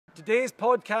Today's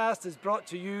podcast is brought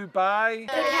to you by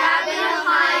The Cabin of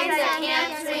Hinds at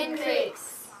Camp Twin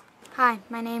Creeks. Hi,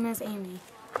 my name is Amy.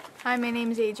 Hi, my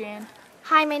name is Adrienne.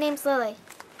 Hi, my name's Lily.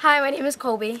 Hi, my name is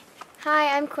Colby.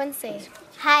 Hi, I'm Quincy.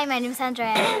 Hi, my name's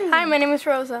Andrea. Hi, my name is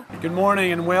Rosa. Good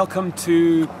morning and welcome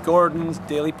to Gordon's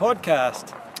Daily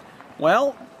Podcast.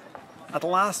 Well, at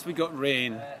last we got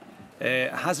rain.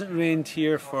 It hasn't rained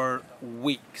here for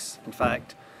weeks. In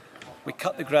fact, we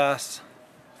cut the grass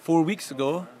 4 weeks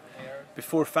ago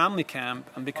before family camp,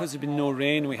 and because there's been no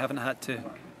rain we haven't had to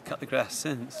cut the grass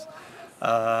since.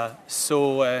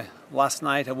 So last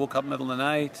night I woke up middle of the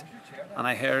night and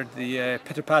I heard the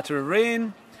pitter-patter of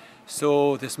rain.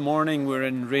 So this morning we're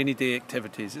in rainy day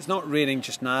activities. It's not raining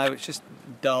just now, it's just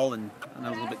dull and a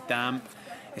little bit damp.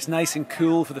 It's nice and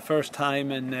cool for the first time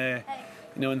in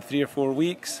in 3 or 4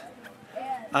 weeks.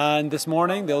 And this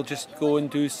morning they'll just go and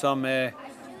do some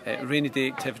rainy day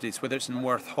activities, whether it's in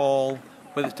Worth Hall,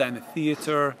 whether it's down the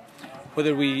theatre,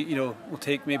 whether we'll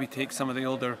maybe take some of the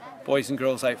older boys and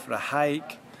girls out for a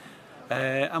hike,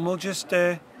 and we'll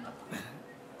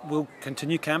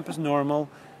continue camp as normal.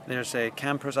 There's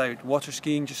campers out water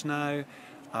skiing just now.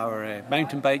 Our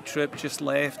mountain bike trip just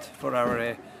left for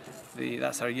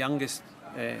that's our youngest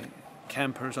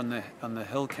campers on the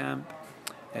hill camp.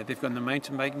 They've gone on the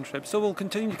mountain biking trip, so we'll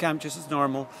continue to camp just as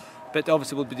normal, but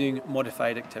obviously we'll be doing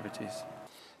modified activities.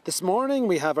 This morning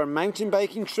we have our mountain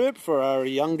biking trip for our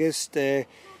youngest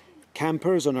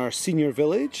campers on our senior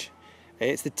village.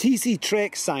 It's the TC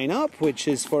Trek sign up, which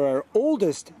is for our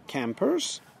oldest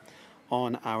campers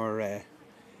on our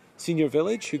senior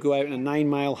village who go out on a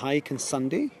 9-mile hike on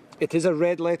Sunday. It is a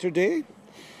red letter day.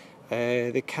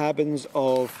 The cabins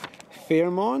of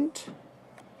Fairmont,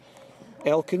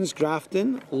 Elkins,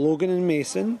 Grafton, Logan and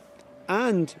Mason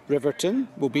and Riverton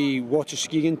will be water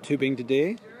skiing and tubing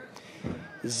today.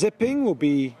 Zipping will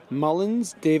be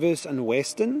Mullins, Davis and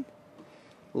Weston.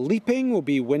 Leaping will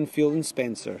be Winfield and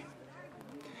Spencer.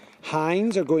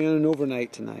 Hinds are going on an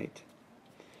overnight tonight.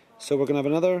 So we're going to have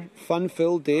another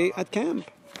fun-filled day at camp.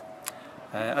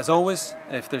 As always,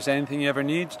 if there's anything you ever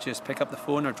need, just pick up the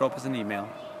phone or drop us an email.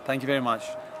 Thank you very much.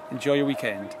 Enjoy your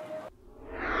weekend.